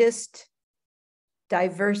greatest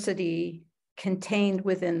diversity contained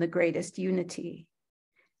within the greatest unity.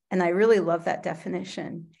 And I really love that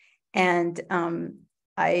definition. And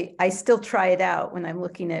I still try it out when I'm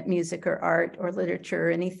looking at music or art or literature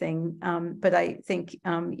or anything. But I think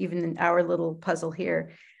even in our little puzzle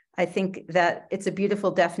here, I think that it's a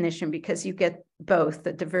beautiful definition because you get both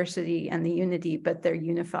the diversity and the unity, but they're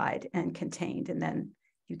unified and contained, and then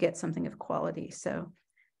you get something of quality. So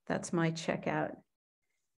that's my checkout.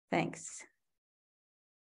 Thanks.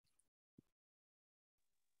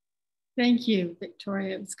 Thank you,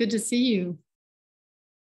 Victoria. It's good to see you.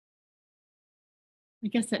 I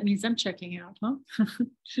guess that means I'm checking out, huh?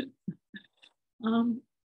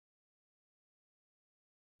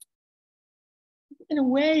 In a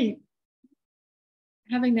way,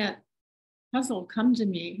 having that puzzle come to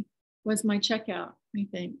me was my checkout, I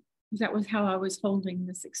think. That was how I was holding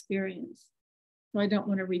this experience. So I don't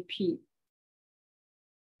want to repeat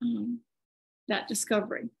that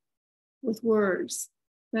discovery with words,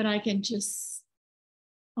 that I can just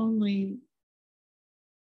only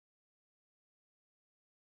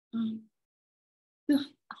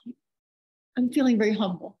I'm feeling very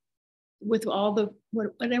humble with all the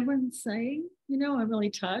what everyone's saying. I'm really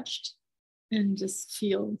touched and just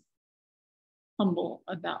feel humble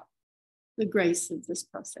about the grace of this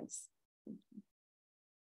process.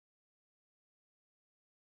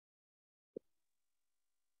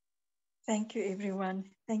 Thank you, everyone.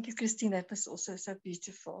 Thank you, Christine. That was also so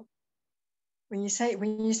beautiful. When you said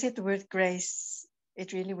the word grace,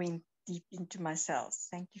 it really went deep into my cells.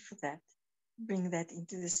 Thank you for that. Bring that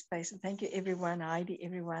into this space. And thank you, everyone. Heidi,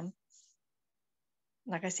 everyone.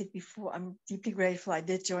 Like I said before, I'm deeply grateful I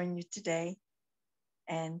did join you today.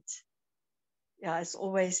 And yeah, it's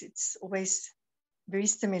always very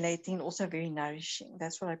stimulating and also very nourishing.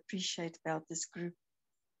 That's what I appreciate about this group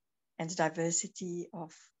and the diversity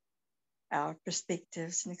of our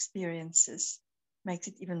perspectives and experiences makes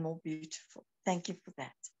it even more beautiful. Thank you for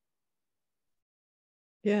that.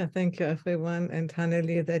 Yeah, thank you, everyone. And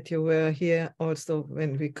Hanneli, that you were here also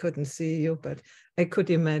when we couldn't see you, but I could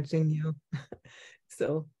imagine you.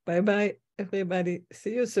 So bye-bye, everybody.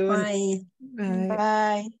 See you soon. Bye. Bye.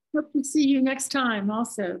 Bye. Hope to see you next time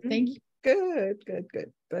also. Thank you. Good.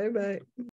 Bye-bye.